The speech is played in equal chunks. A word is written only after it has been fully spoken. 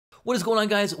What is going on,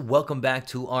 guys? Welcome back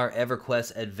to our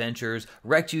Everquest adventures.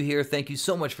 Rectu here. Thank you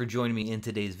so much for joining me in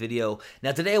today's video.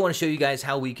 Now today I want to show you guys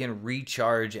how we can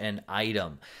recharge an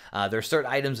item. There are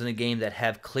certain items in the game that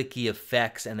have clicky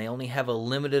effects and they only have a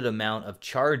limited amount of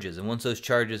charges. And once those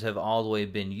charges have all the way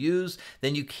been used,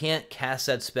 then you can't cast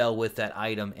that spell with that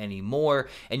item anymore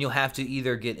and you'll have to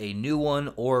either get a new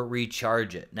one or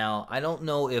recharge it. Now I don't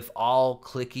know if all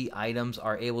clicky items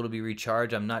are able to be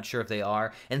recharged. I'm not sure if they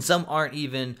are. And some aren't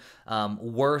even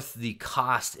worth the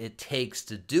cost it takes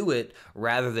to do it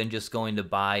rather than just going to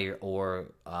buy or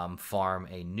farm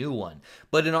a new one.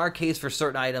 But in our case, for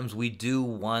certain items, we do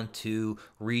want to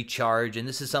recharge, and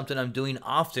this is something I'm doing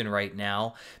often right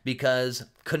now because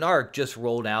Canark just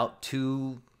rolled out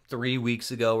 3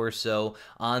 weeks ago or so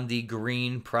on the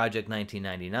green Project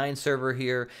 1999 server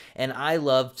here, and I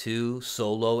love to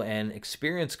solo and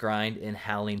experience grind in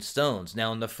Howling Stones.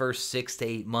 Now in the first 6 to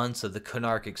 8 months of the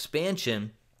Canark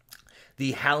expansion,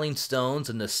 the Howling Stones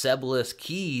and the Sebulous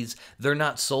keys, they're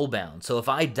not soulbound. So if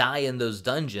I die in those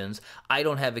dungeons, I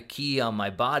don't have a key on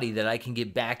my body that I can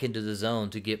get back into the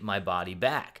zone to get my body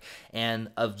back.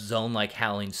 And a zone like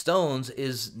Howling Stones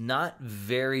is not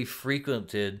very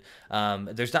frequented.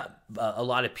 There's not a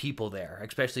lot of people there,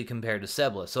 especially compared to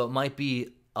Sebulous. So it might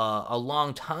be a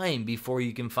long time before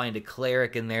you can find a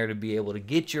cleric in there to be able to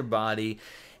get your body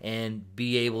and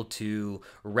be able to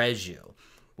res you.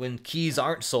 When keys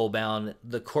aren't soulbound,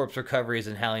 the corpse recoveries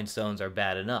and Howling Stones are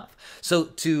bad enough. So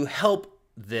to help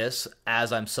this,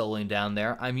 as I'm soloing down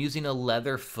there, I'm using a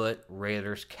Leatherfoot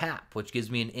Raider's Cap, which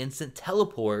gives me an instant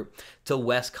teleport to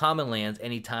West Commonlands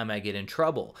anytime I get in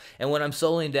trouble. And when I'm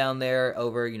soloing down there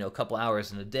over, a couple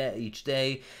hours in a day, each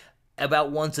day,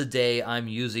 about once a day, I'm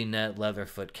using that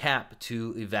Leatherfoot Cap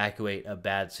to evacuate a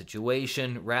bad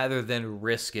situation rather than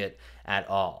risk it at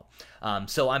all.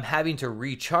 So I'm having to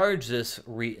recharge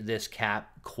this cap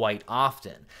quite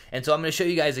often. And so I'm going to show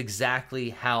you guys exactly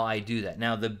how I do that.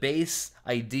 Now, the base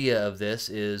idea of this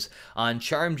is on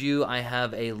Charmed You, I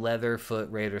have a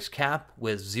Leatherfoot Raider's Cap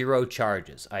with 0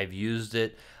 charges. I've used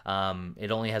it.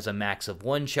 It only has a max of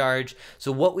 1 charge.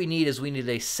 So what we need is we need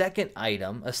a second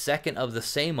item, a second of the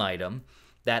same item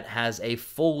that has a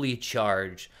fully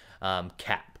charged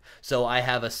cap. So I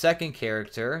have a second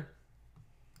character,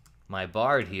 my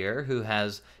bard here, who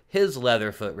has his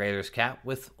Leatherfoot Raider's Cap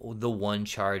with the 1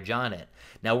 charge on it.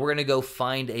 Now we're going to go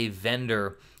find a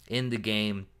vendor in the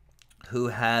game who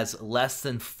has less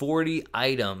than 40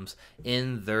 items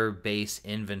in their base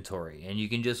inventory. And you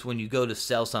can just, when you go to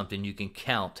sell something, you can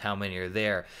count how many are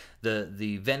there.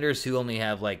 The vendors who only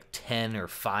have like 10 or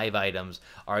 5 items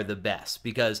are the best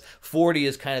because 40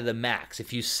 is kind of the max.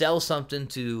 If you sell something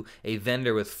to a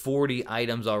vendor with 40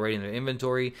 items already in their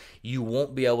inventory, you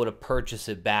won't be able to purchase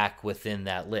it back within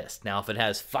that list. Now, if it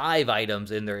has 5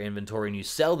 items in their inventory and you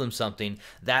sell them something,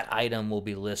 that item will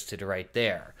be listed right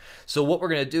there. So what we're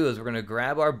going to do is we're going to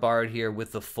grab our bard here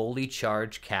with the fully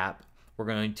charged cap. We're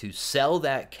going to sell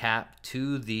that cap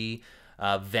to the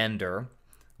vendor.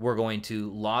 We're going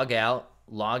to log out,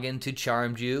 log into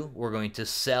Charmed You. We're going to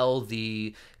sell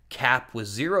the cap with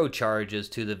 0 charges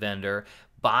to the vendor,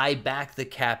 buy back the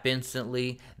cap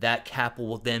instantly. That cap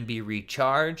will then be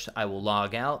recharged. I will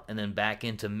log out and then back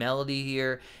into Melody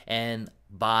here and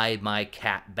buy my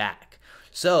cap back.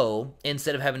 So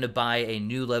instead of having to buy a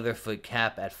new Leatherfoot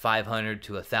cap at 500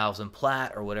 to 1,000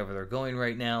 plat or whatever they're going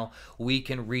right now, we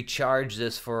can recharge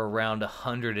this for around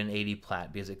 180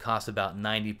 plat because it costs about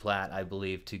 90 plat, I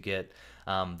believe, to get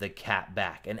the cap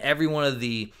back. And every one of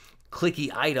the clicky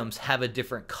items have a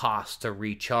different cost to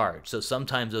recharge. So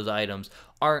sometimes those items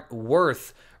aren't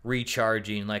worth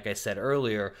recharging, like I said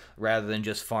earlier, rather than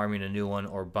just farming a new one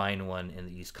or buying one in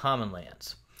the East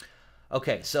Commonlands.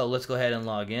 Okay, so let's go ahead and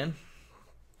log in.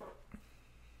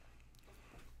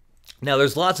 Now,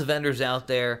 there's lots of vendors out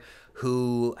there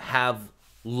who have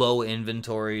low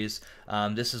inventories.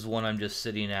 This is one I'm just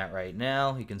sitting at right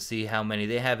now. You can see how many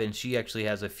they have, and she actually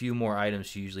has a few more items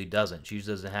she usually doesn't. She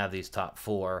usually doesn't have these top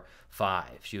 4, 5.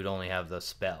 She would only have the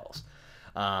spells.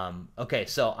 Okay,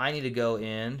 so I need to go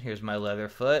in. Here's my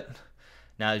Leatherfoot.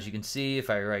 Now, as you can see,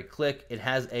 if I right-click, it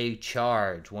has a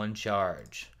charge, 1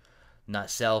 charge.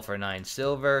 Not sell for 9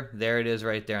 silver. There it is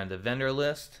right there on the vendor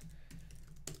list.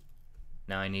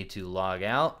 Now I need to log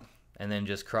out and then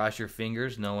just cross your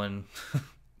fingers. No one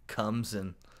comes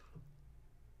and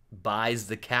buys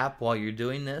the cap while you're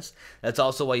doing this. That's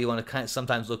also why you want to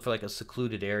sometimes look for like a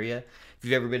secluded area. If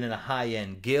you've ever been in a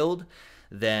high-end guild,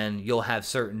 then you'll have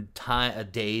certain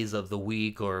days of the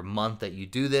week or month that you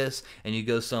do this, and you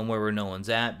go somewhere where no one's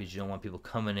at because you don't want people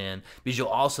coming in. Because you'll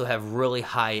also have really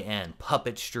high end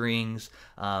puppet strings,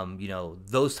 you know,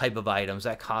 those type of items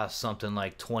that cost something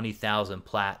like 20,000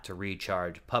 plat to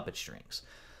recharge puppet strings.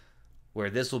 Where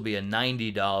this will be a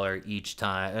 $90 each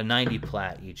time, a 90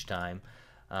 plat each time.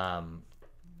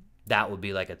 That would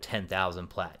be like a 10,000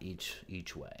 plat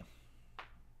each way.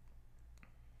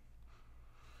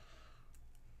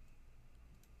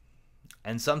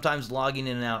 And sometimes logging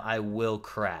in and out, I will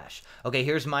crash. Okay,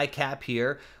 here's my cap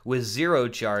here with 0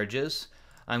 charges.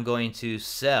 I'm going to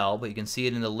sell, but you can see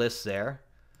it in the list there.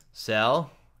 Sell.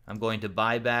 I'm going to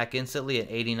buy back instantly at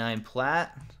 89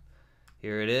 plat.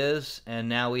 Here it is, and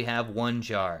now we have 1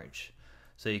 charge.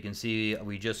 So you can see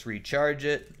we just recharge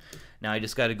it. Now I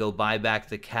just got to go buy back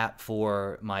the cap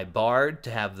for my bard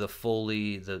to have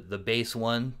the base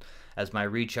one as my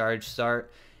recharge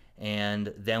start.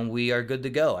 And then we are good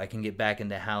to go. I can get back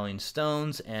into Howling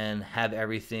Stones and have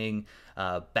everything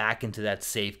back into that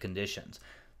safe conditions.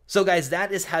 So guys,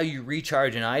 that is how you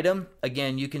recharge an item.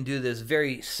 Again, you can do this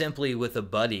very simply with a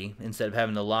buddy instead of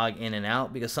having to log in and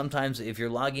out, because sometimes if you're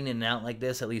logging in and out like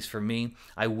this, at least for me,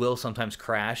 I will sometimes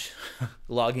crash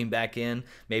logging back in,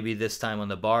 maybe this time on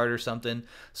the bard or something.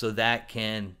 So that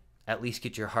can at least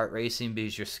get your heart racing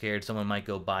because you're scared someone might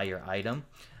go buy your item.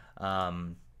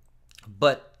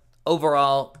 But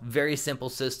overall, very simple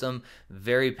system,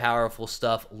 very powerful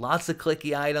stuff. Lots of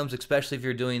clicky items, especially if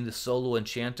you're doing the solo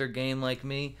enchanter game like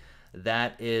me.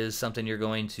 That is something you're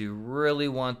going to really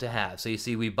want to have. So you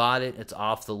see we bought it. It's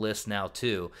off the list now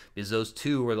too, because those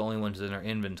 2 were the only ones in our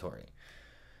inventory.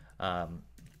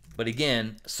 But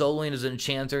again, soloing as an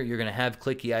enchanter, you're going to have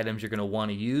clicky items you're going to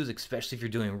want to use, especially if you're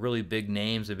doing really big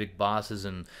names and big bosses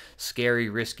and scary,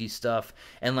 risky stuff.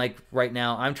 And like right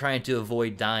now, I'm trying to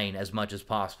avoid dying as much as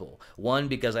possible. 1,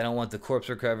 because I don't want the corpse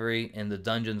recovery in the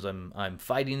dungeons I'm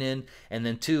fighting in. And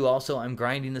then 2, also I'm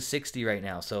grinding the 60 right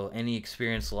now. So any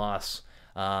experience loss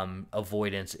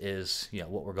avoidance is, you know,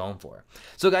 what we're going for.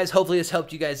 So guys, hopefully this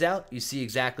helped you guys out. You see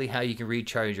exactly how you can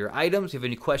recharge your items. If you have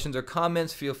any questions or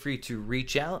comments, feel free to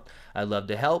reach out. I'd love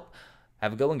to help.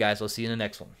 Have a good one, guys. I'll see you in the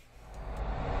next one.